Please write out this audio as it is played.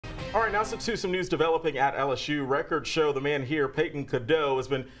All right, now to some news developing at LSU. Records show the man here, Payton Coddou, has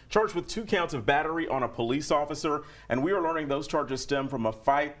been charged with 2 counts of battery on a police officer, and we are learning those charges stem from a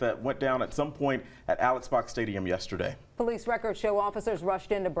fight that went down at some point at Alex Box Stadium yesterday. Police records show officers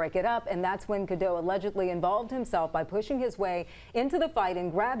rushed in to break it up, and that's when Coddou allegedly involved himself by pushing his way into the fight and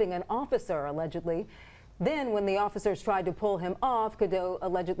grabbing an officer, allegedly. Then, when the officers tried to pull him off, Coddou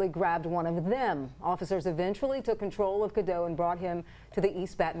allegedly grabbed one of them. Officers eventually took control of Coddou and brought him to the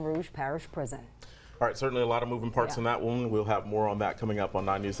East Baton Rouge Parish Prison. All right, certainly a lot of moving parts in that one. We'll have more on that coming up on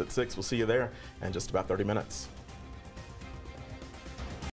 9 News at 6. We'll see you there in just about 30 minutes.